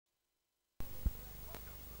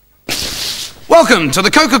Welcome to the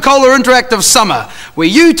Coca Cola Interactive Summer, where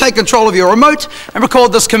you take control of your remote and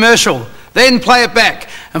record this commercial. Then play it back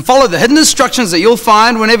and follow the hidden instructions that you'll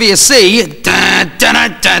find whenever you see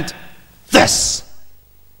this.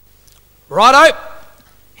 Righto,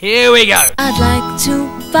 here we go. I'd like to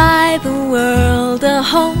buy the world a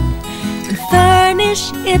home and furnish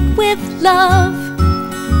it with love.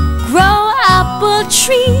 Grow apple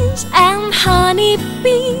trees and honey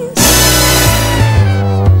bees.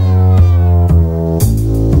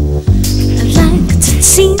 I'd like to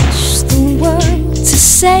teach the world to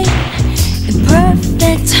say in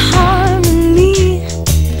perfect harmony.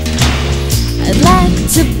 I'd like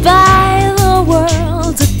to buy the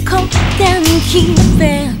world a Coke and keep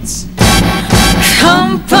its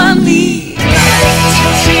company. I'd like to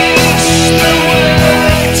teach the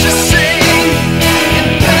world to sing in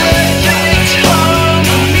perfect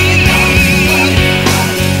harmony.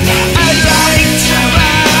 I'd like to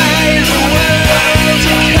buy the world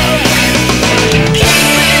a Coke and keep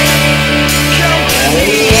it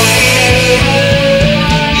company.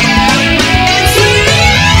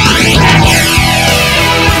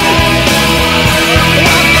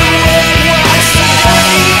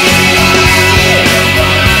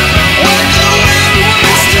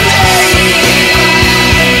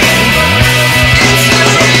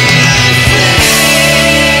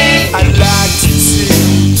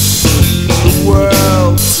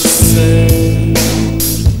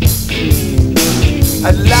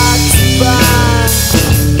 I'd like to buy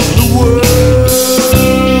the world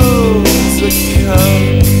a Coke.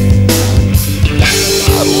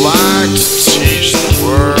 I'd like to teach the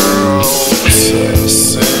world to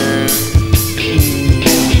sing.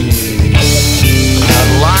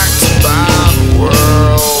 I'd like to buy the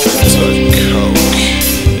world a Coke.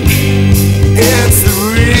 It's the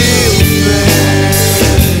real thing.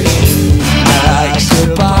 I'd like to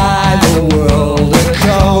buy the world a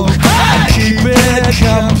Coke and keep it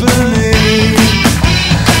company.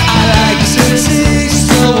 I like to teach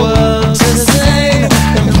the world to sing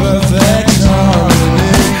in perfect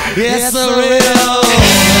harmony. It's the real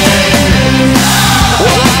thing.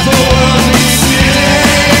 What the world needs today.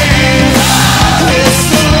 It's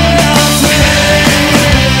the real thing.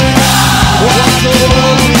 What the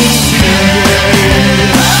world needs today.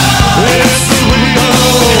 It's the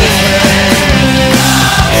real thing.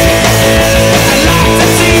 I'd like to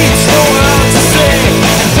teach the world to sing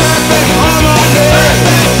in perfect harmony.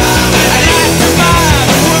 I'd like to buy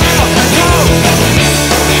the world a Coke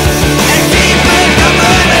and keep it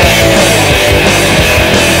company.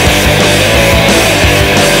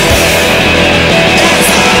 It's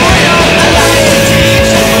the real. I'd like to teach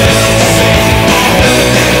the world to sing in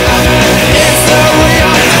perfect harmony. It's the real.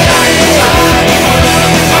 I'd like to buy the world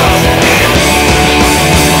a Coke.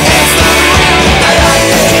 It's the real. I'd like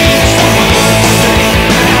to teach the world to sing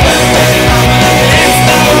in perfect harmony. It's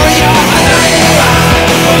the real. I'd like to buy the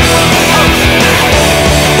world a Coke.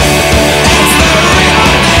 It's the real.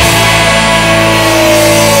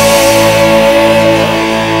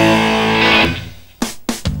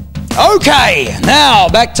 Okay, now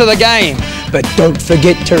back to the game. But don't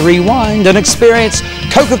forget to rewind and experience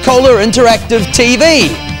Coca Cola Interactive TV.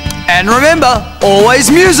 And remember, always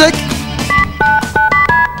music.